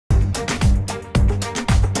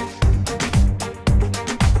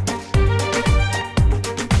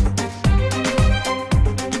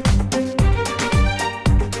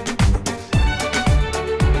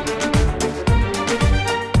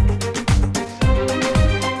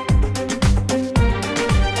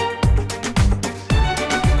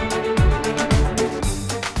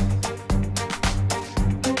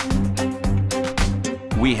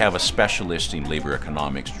have a specialist in labor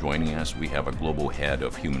economics joining us. We have a global head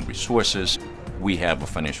of human resources. We have a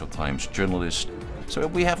Financial Times journalist. So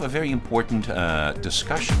we have a very important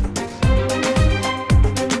discussion.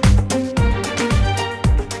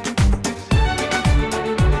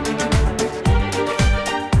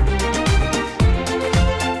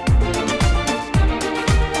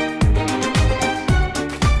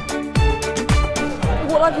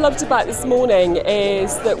 What I've loved about this morning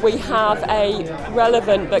is that we have a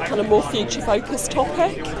relevant but kind of more future-focused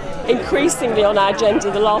topic increasingly on our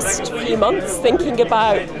agenda the last few months, thinking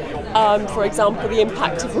about, for example, the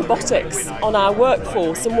impact of robotics on our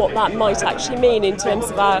workforce and what that might actually mean in terms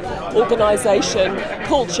of our organisation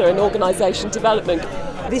culture and organisation development.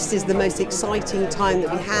 This is the most exciting time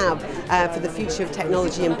that we have for the future of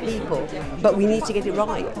technology and people, but we need to get it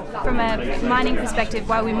right. From a mining perspective,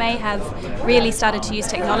 while we may have really started to use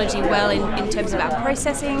technology well in terms of our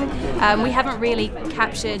processing, we haven't really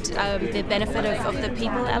captured the benefit of the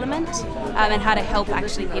people element and how to help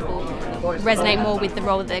actually people resonate more with the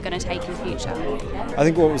role that they're going to take in the future. I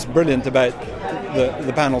think what was brilliant about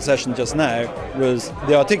the panel session just now was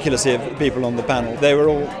the articulacy of people on the panel. They were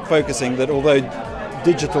all focusing that although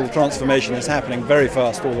digital transformation is happening very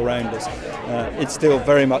fast all around us, it's still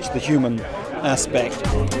very much the human aspect.